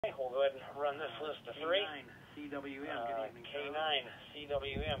We'll go ahead and run this list of three. K9 CWM, good evening. K9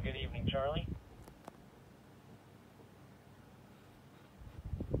 CWM, good evening, Charlie.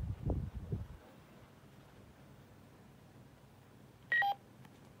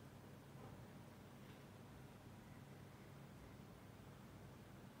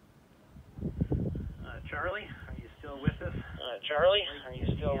 Charlie, are you still with us? Charlie, are you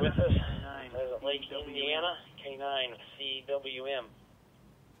still with us? K9 Lake Indiana, K9 CWM.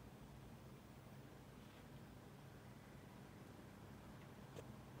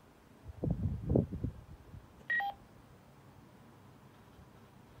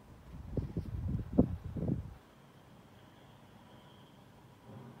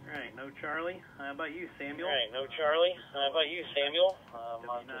 Alright, no Charlie. How about you, Samuel? Alright, no Charlie. How about you, Samuel?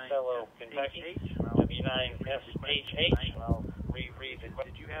 Monticello, Kentucky. W9SHH. I'll reread the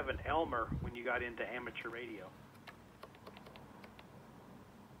question. Did you have an Elmer when you got into amateur radio?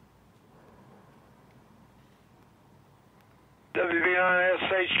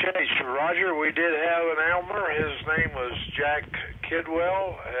 W9SHH. Roger, we did have an Elmer. His name was Jack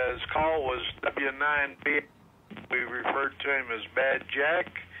Kidwell. His call was W9B. We referred to him as Bad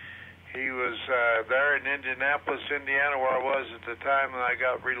Jack. He was there in Indianapolis, Indiana, where I was at the time that I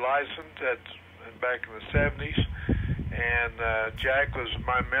got relicensed back in the 70s. And Jack was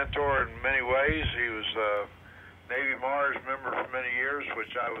my mentor in many ways. He was a Navy Mars member for many years,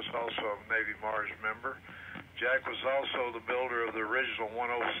 which I was also a Navy Mars member. Jack was also the builder of the original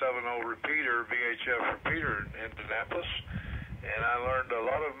 1070 repeater, VHF repeater in Indianapolis. And I learned a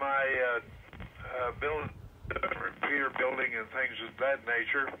lot of my repeater building and things of that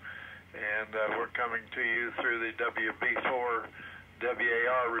nature. And we're coming to you through the WB4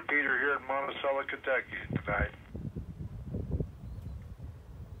 WAR repeater here in Monticello, Kentucky tonight.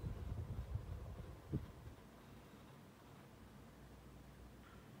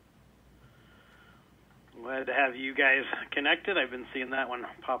 Glad to have you guys connected. I've been seeing that one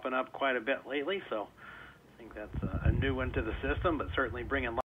popping up quite a bit lately, so I think that's a new one to the system, but certainly bringing